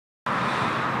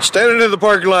Standing in the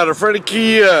parking lot of Fredy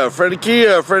Kia, Fredy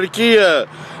Kia,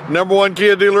 #1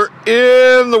 Kia dealer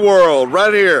in the world,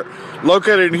 right here,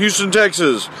 located in Houston,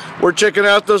 Texas. We're checking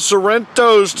out the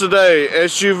Sorentos today,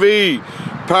 SUV,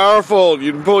 powerful.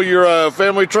 You can pull your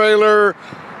family trailer,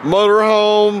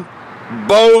 motorhome,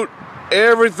 boat,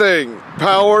 everything,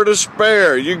 power to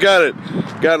spare. You got it.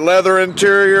 Got leather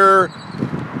interior,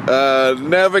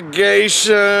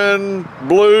 navigation,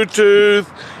 Bluetooth.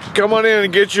 Come on in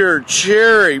and get your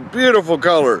cherry, beautiful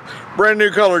color, brand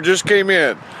new color, just came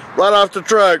in, right off the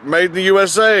truck, made in the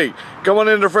USA. Come on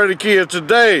into Fredy Kia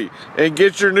today and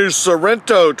get your new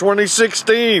Sorento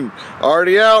 2016,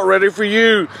 already out, ready for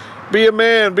you. Be a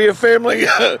man, be a family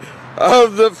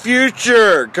of the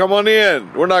future. Come on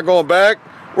in. We're not going back.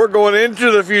 We're going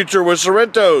into the future with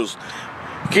Sorentos.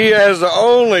 Kia has the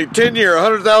only 10-year,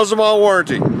 100,000-mile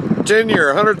warranty.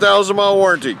 10-year, 100,000-mile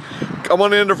warranty. Come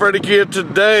on into Fredy Kia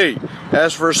today.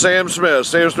 Ask for Sam Smith.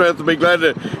 Sam Smith will be glad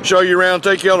to show you around,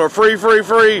 take you on a free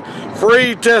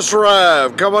test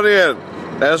drive. Come on in.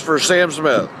 Ask for Sam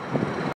Smith.